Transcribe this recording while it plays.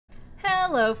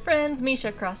Hello friends,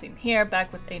 Misha Crossing here,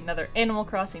 back with another Animal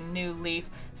Crossing New Leaf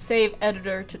Save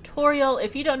Editor tutorial.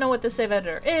 If you don't know what the Save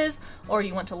Editor is, or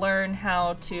you want to learn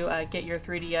how to get your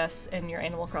 3DS and your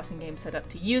Animal Crossing game set up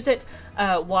to use it,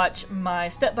 watch my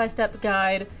step-by-step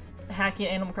guide, Hacking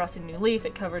Animal Crossing New Leaf.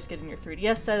 It covers getting your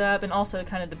 3DS set up and also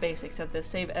kind of the basics of the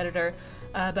Save Editor.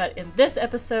 But in this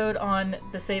episode on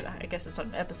the Save, I guess it's not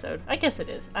an episode, I guess it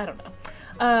is, I don't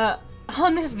know.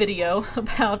 On this video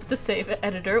about the Save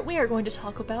Editor, we are going to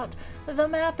talk about the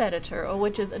Map Editor,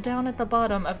 which is down at the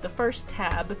bottom of the first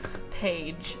tab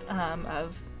page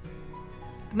of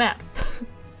the map.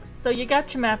 So you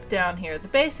got your map down here. The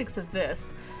basics of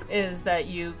this is that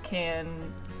you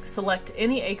can select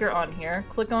any acre on here,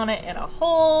 click on it, and a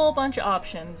whole bunch of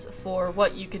options for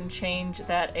what you can change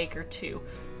that acre to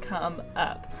come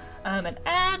up. And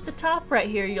at the top right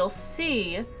here, you'll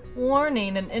see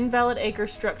warning: an invalid acre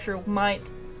structure might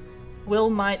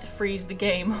freeze the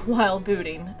game while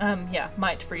booting.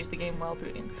 Might freeze the game while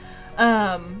booting.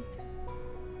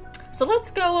 So let's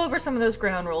go over some of those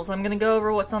ground rules. I'm gonna go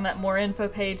over what's on that more info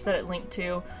page that it linked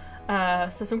to.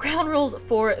 So some ground rules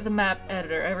for the map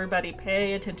editor. Everybody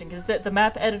pay attention, because the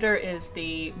map editor is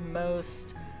the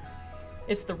most,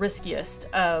 it's the riskiest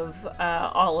of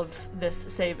all of this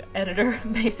Save Editor,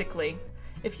 basically.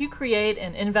 If you create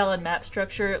an invalid map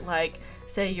structure, like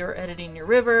say you're editing your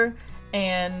river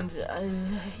and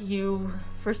you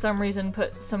for some reason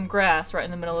put some grass right in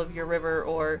the middle of your river,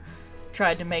 or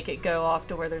tried to make it go off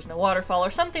to where there's no waterfall or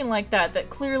something like that,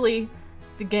 that clearly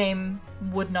the game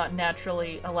would not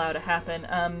naturally allow to happen,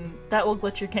 that will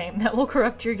glitch your game, that will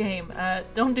corrupt your game.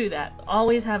 Don't do that.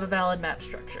 Always have a valid map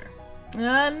structure.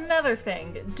 Another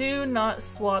thing, do not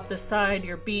swap the side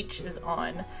your beach is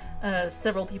on.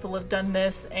 Several people have done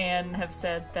this and have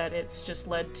said that it's just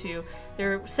led to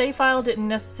their save file didn't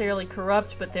necessarily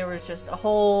corrupt, but there was just a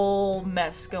whole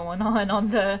mess going on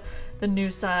the new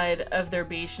side of their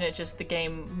beach, and the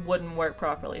game wouldn't work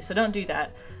properly. So don't do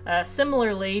that.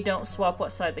 Similarly, don't swap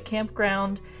what side the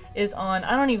campground is on.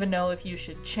 I don't even know if you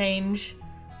should change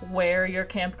where your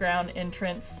campground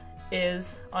entrance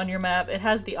is on your map. It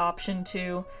has the option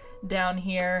to down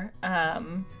here.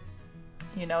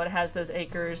 You know, it has those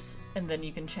acres, and then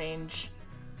you can change.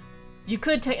 You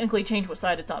could technically change what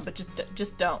side it's on, but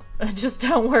just don't. Just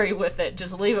don't worry with it.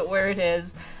 Just leave it where it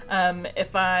is.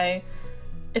 If I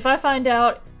find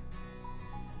out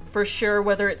for sure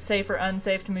whether it's safe or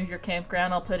unsafe to move your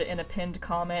campground, I'll put it in a pinned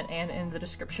comment and in the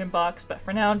description box. But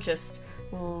for now, just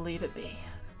leave it be.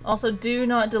 Also, do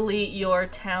not delete your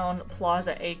town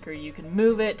plaza acre. You can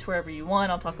move it to wherever you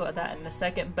want. I'll talk about that in a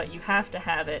second, but you have to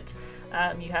have it.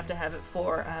 You have to have it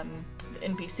for the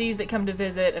NPCs that come to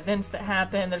visit, events that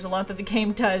happen. There's a lot that the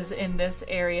game does in this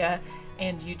area,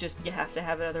 and you have to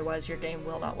have it, otherwise your game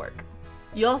will not work.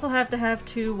 You also have to have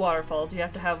two waterfalls. You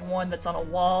have to have one that's on a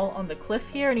wall on the cliff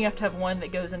here, and you have to have one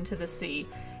that goes into the sea.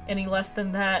 Any less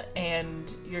than that,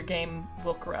 and your game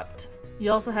will corrupt.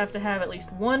 You also have to have at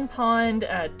least one pond,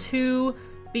 2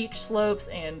 beach slopes,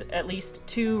 and at least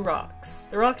 2 rocks.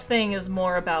 The rocks thing is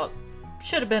more about,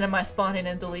 should have been in my spawning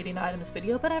and deleting items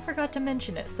video, but I forgot to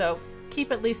mention it, so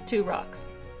keep at least 2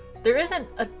 rocks. There isn't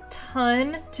a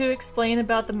ton to explain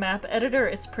about the map editor.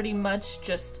 It's pretty much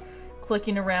just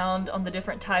clicking around on the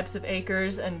different types of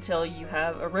acres until you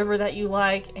have a river that you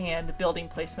like and building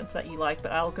placements that you like,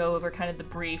 but I'll go over kind of the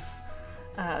brief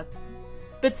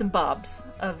bits and bobs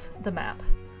of the map.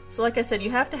 So like I said, you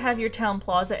have to have your town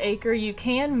plaza acre. You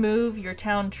can move your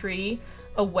town tree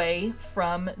away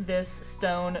from this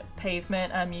stone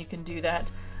pavement. You can do that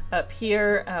up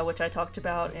here, which I talked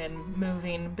about in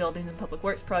moving buildings and public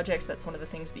works projects. That's one of the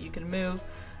things that you can move,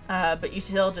 but you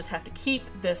still just have to keep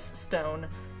this stone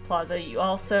plaza. You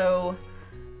also,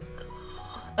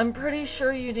 I'm pretty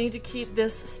sure you need to keep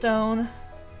this stone,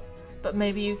 but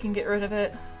maybe you can get rid of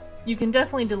it. You can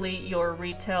definitely delete your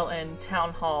retail and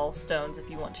town hall stones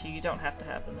if you want to. You don't have to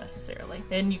have them necessarily.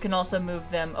 And you can also move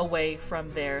them away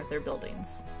from their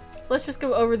buildings. So let's just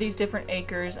go over these different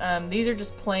acres. These are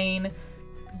just plain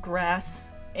grass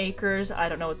acres. I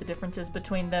don't know what the difference is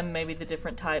between them. Maybe the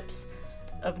different types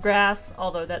of grass,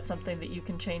 although that's something that you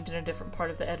can change in a different part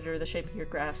of the editor, the shape of your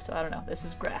grass. So I don't know. This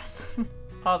is grass.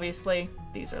 Obviously,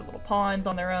 these are little ponds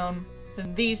on their own.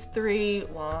 Then these 3,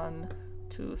 1,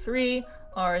 2, 3,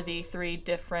 are the 3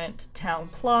 different town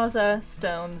plaza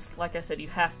stones. Like I said, you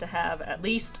have to have at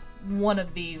least one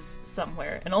of these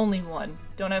somewhere, and only one.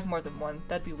 Don't have more than one,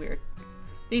 that'd be weird.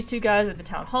 These 2 guys are the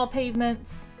town hall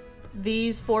pavements.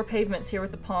 These 4 pavements here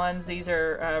with the ponds, these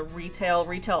are retail.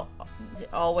 Retail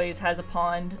always has a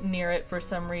pond near it for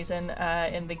some reason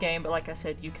in the game, but like I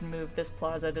said, you can move this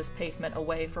plaza, this pavement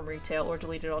away from retail, or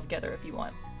delete it altogether if you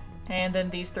want. And then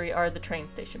these 3 are the train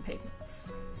station pavements.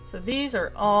 So these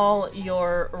are all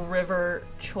your river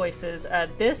choices.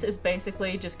 This is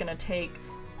basically just going to take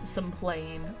some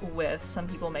playing with. Some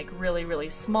people make really, really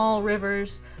small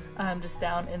rivers just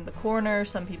down in the corner.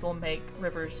 Some people make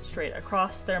rivers straight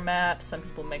across their map. Some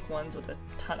people make ones with a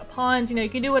ton of ponds. You know, you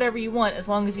can do whatever you want as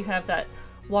long as you have that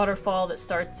waterfall that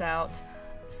starts out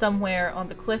somewhere on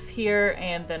the cliff here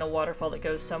and then a waterfall that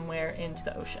goes somewhere into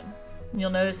the ocean. You'll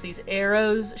notice these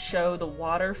arrows show the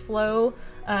water flow.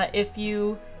 If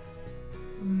you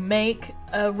make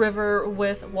a river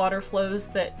with water flows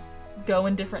that go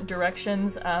in different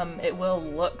directions, it will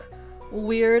look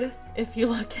weird if you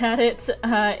look at it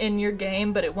in your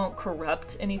game, but it won't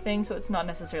corrupt anything, so it's not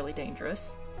necessarily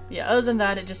dangerous. Yeah, other than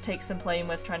that, it just takes some playing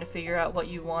with, trying to figure out what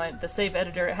you want. The Save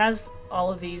Editor, it has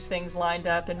all of these things lined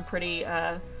up in a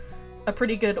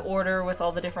pretty good order with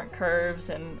all the different curves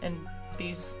and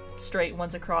these straight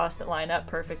ones across that line up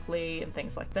perfectly and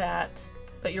things like that.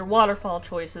 But your waterfall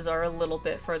choices are a little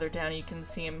bit further down. You can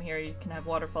see them here. You can have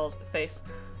waterfalls that face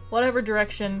whatever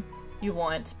direction you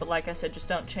want, but like I said, just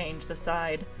don't change the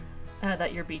side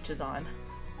that your beach is on.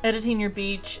 Editing your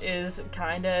beach is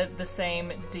kind of the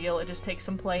same deal. It just takes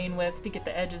some playing with to get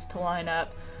the edges to line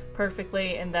up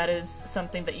perfectly, and that is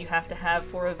something that you have to have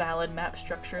for a valid map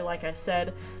structure. Like I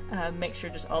said, make sure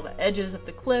just all the edges of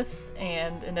the cliffs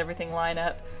and everything line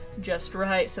up just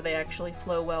right so they actually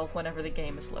flow well whenever the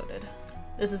game is loaded.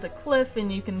 This is a cliff,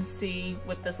 and you can see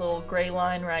with this little gray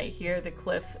line right here, the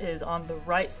cliff is on the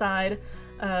right side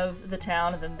of the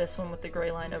town, and then this one with the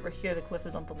gray line over here, the cliff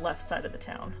is on the left side of the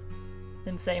town.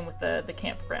 And same with the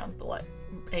campground, the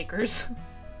acres.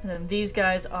 And then these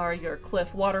guys are your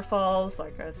cliff waterfalls.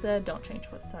 Like I said, don't change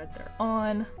what side they're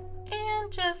on.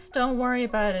 And just don't worry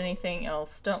about anything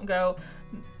else. Don't go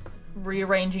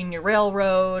rearranging your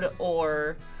railroad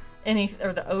or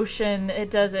the ocean.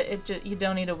 You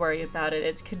don't need to worry about it.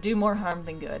 It could do more harm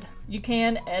than good. You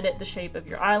can edit the shape of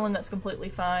your island. That's completely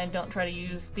fine. Don't try to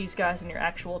use these guys in your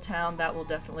actual town. That will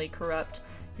definitely corrupt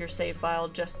your save file.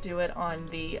 Just do it on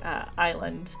the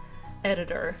island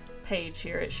editor page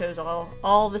here. It shows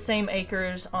all the same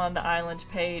acres on the island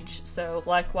page, so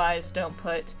likewise don't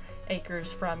put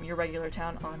acres from your regular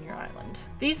town on your island.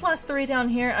 These last 3 down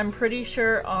here I'm pretty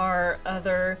sure are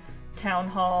other town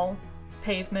hall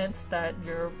pavements that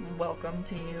you're welcome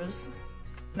to use.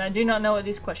 And I do not know what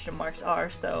these question marks are,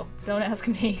 so don't ask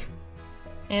me.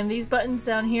 And these buttons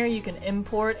down here, you can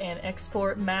import and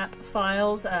export map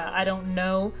files. I don't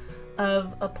know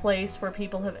of a place where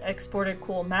people have exported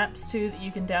cool maps to that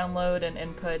you can download and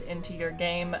input into your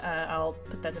game. I'll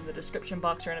put that in the description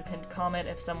box or in a pinned comment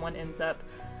if someone ends up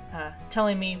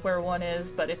telling me where one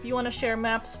is. But if you want to share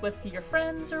maps with your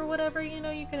friends or whatever, you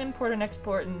know, you can import and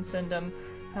export and send them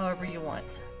however you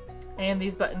want. And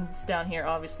these buttons down here,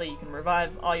 obviously you can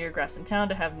revive all your grass in town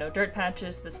to have no dirt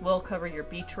patches. This will cover your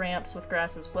beach ramps with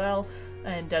grass as well,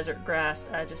 and desert grass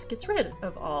just gets rid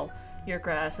of all your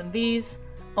grass. And these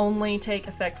only take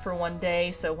effect for 1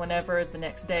 day, so whenever the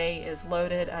next day is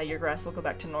loaded, your grass will go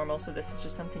back to normal. So this is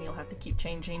just something you'll have to keep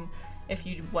changing if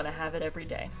you want to have it every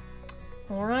day.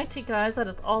 Alrighty guys, that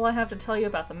is all I have to tell you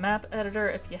about the map editor.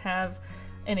 If you have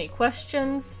any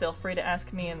questions, feel free to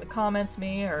ask me in the comments.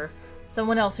 Me or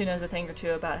someone else who knows a thing or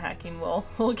two about hacking will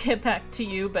get back to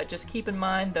you, but just keep in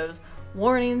mind those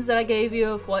warnings that I gave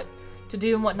you of what to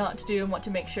do and what not to do and what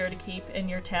to make sure to keep in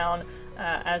your town.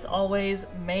 As always,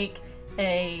 make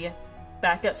a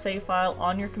backup save file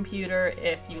on your computer.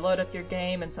 If you load up your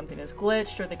game and something is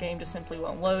glitched or the game just simply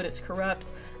won't load, it's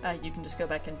corrupt, you can just go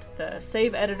back into the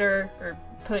save editor or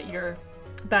put your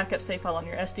backup save file on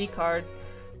your SD card,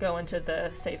 go into the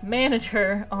save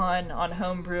manager on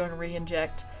homebrew and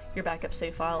re-inject your backup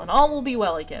save file, and all will be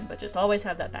well again, but just always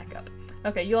have that backup.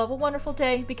 Okay, you all have a wonderful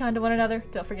day. Be kind to one another.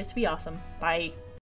 Don't forget to be awesome. Bye.